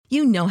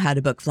You know how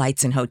to book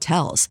flights and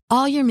hotels.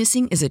 All you're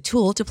missing is a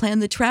tool to plan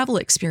the travel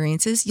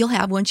experiences you'll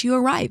have once you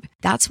arrive.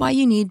 That's why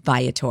you need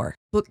Viator.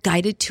 Book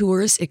guided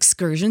tours,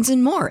 excursions,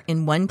 and more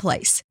in one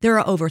place. There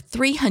are over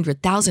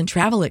 300,000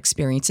 travel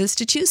experiences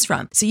to choose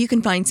from, so you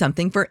can find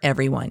something for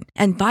everyone.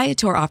 And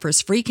Viator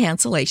offers free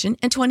cancellation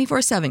and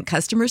 24/7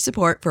 customer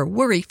support for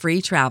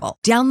worry-free travel.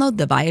 Download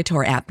the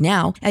Viator app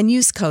now and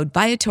use code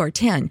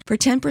Viator10 for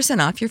 10%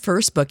 off your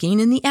first booking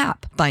in the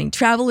app. Find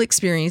travel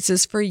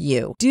experiences for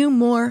you. Do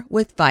more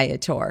with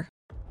Viator.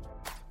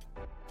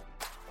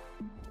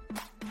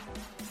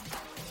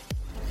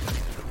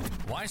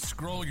 Why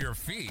scroll your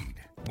feed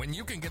when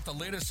you can get the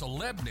latest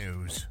celeb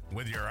news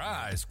with your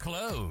eyes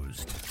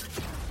closed?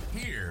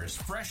 Here's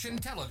fresh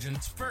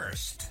intelligence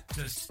first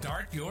to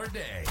start your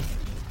day.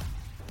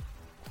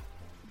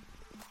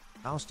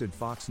 Ousted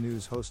Fox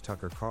News host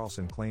Tucker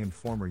Carlson claimed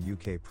former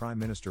UK Prime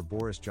Minister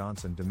Boris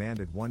Johnson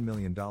demanded $1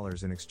 million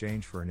in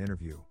exchange for an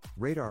interview,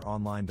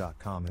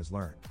 RadarOnline.com has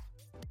learned.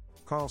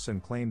 Carlson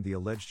claimed the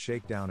alleged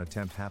shakedown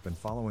attempt happened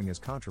following his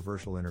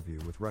controversial interview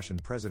with Russian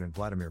President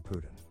Vladimir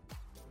Putin.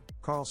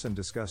 Carlson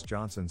discussed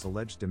Johnson's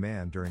alleged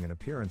demand during an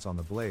appearance on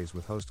The Blaze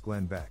with host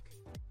Glenn Beck.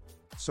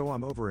 "So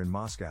I'm over in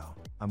Moscow,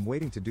 I'm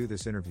waiting to do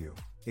this interview,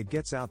 it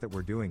gets out that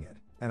we're doing it,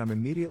 and I'm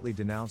immediately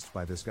denounced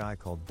by this guy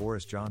called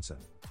Boris Johnson,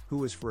 who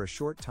was for a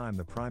short time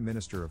the Prime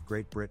Minister of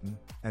Great Britain,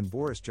 and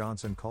Boris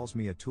Johnson calls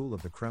me a tool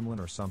of the Kremlin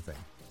or something,"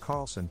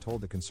 Carlson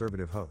told the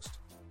Conservative host.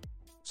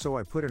 "So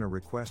I put in a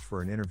request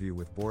for an interview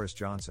with Boris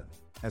Johnson,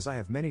 as I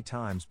have many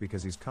times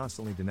because he's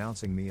constantly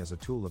denouncing me as a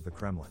tool of the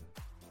Kremlin.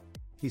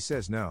 He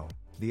says no,"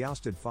 the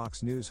ousted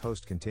Fox News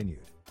host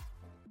continued.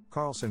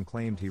 Carlson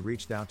claimed he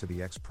reached out to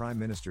the ex-Prime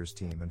Minister's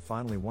team and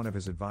finally one of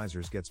his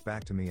advisors gets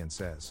back to me and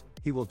says,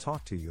 "He will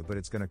talk to you but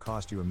it's going to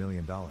cost you $1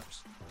 million.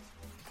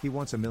 He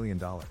wants $1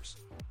 million.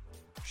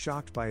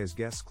 Shocked by his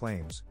guest's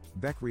claims,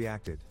 Beck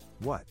reacted,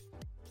 "What?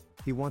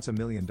 He wants $1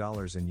 million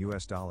in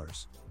US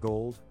dollars,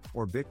 gold,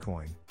 or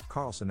Bitcoin,"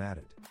 Carlson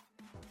added.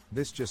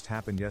 "This just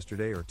happened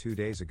yesterday or 2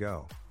 days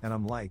ago, and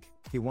I'm like,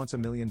 he wants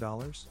 $1 million?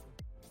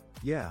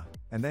 Yeah,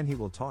 and then he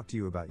will talk to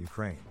you about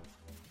Ukraine.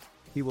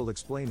 He will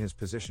explain his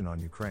position on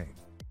Ukraine."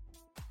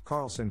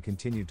 Carlson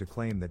continued to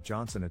claim that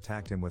Johnson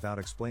attacked him without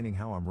explaining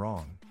how I'm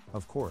wrong,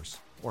 of course,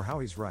 or how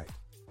he's right.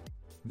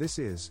 This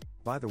is,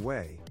 by the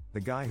way, the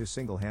guy who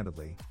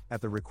single-handedly,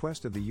 at the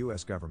request of the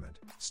US government,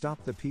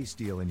 stopped the peace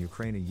deal in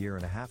Ukraine a year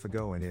and a half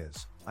ago and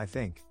is, I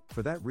think,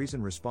 for that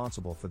reason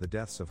responsible for the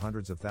deaths of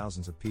hundreds of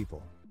thousands of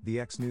people, the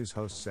ex-news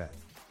host said.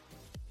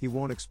 "He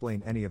won't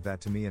explain any of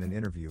that to me in an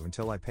interview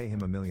until I pay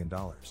him $1 million.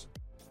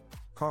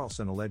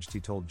 Carlson alleged he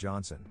told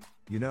Johnson,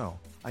 "You know,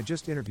 I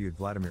just interviewed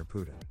Vladimir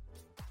Putin.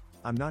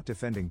 I'm not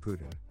defending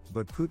Putin,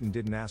 but Putin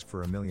didn't ask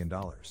for $1 million.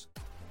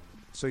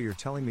 So you're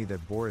telling me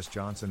that Boris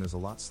Johnson is a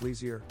lot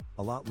sleazier,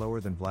 a lot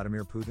lower than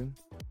Vladimir Putin?"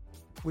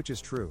 Which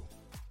is true.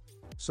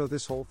 So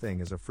this whole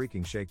thing is a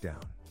freaking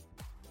shakedown.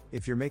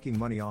 If you're making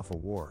money off a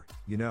war,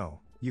 you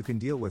know, you can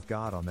deal with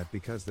God on that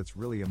because that's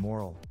really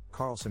immoral,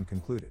 Carlson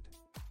concluded.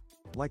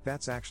 Like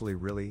that's actually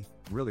really,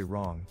 really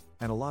wrong,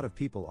 and a lot of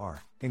people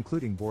are,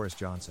 including Boris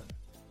Johnson.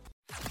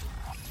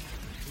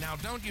 Now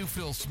don't you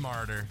feel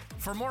smarter?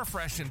 For more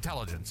fresh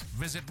intelligence,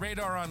 visit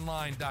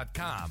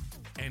RadarOnline.com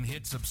and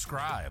hit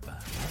subscribe.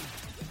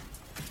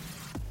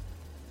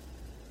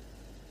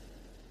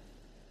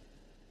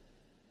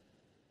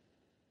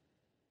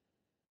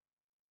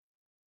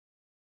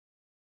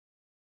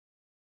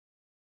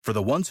 For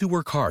the ones who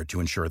work hard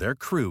to ensure their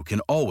crew can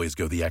always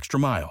go the extra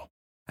mile,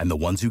 and the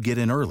ones who get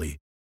in early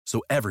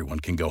so everyone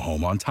can go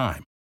home on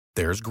time,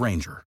 there's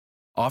Grainger,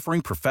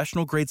 offering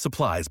professional-grade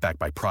supplies backed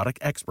by product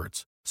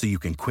experts so you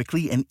can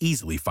quickly and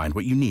easily find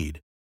what you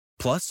need.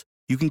 Plus,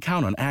 you can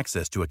count on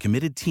access to a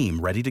committed team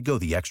ready to go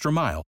the extra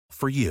mile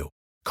for you.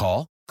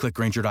 Call, click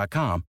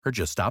Grainger.com, or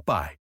just stop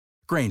by.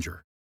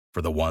 Grainger,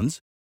 for the ones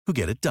who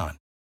get it done.